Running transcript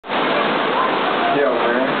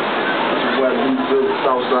Jizzle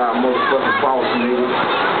Southside motherfucking boss nigga.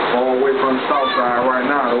 All the way from the Southside right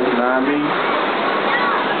now, though, you know what I mean?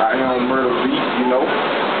 I am Myrtle beat, you know.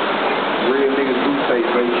 Real niggas do take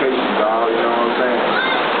vacations, dog, you know what I'm saying?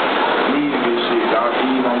 Need this shit, dog.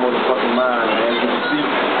 Ease my motherfucking mind, man. You can see.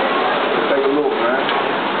 Take a look, man.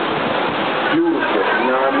 Beautiful, you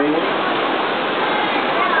know what I mean?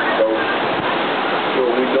 So, that's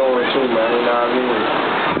what we doing too, man, you know what I mean?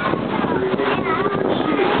 Real niggas do real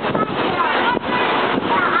shit.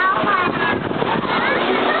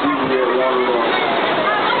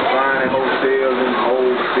 Hotels in the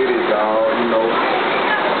whole city, dog, you know.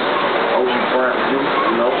 Oceanfront view,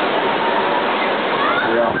 you know.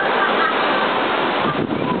 Yeah.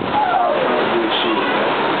 All kinds of good shit,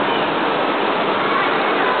 man.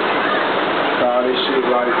 Call this shit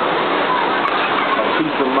like a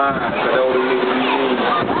peace of mind.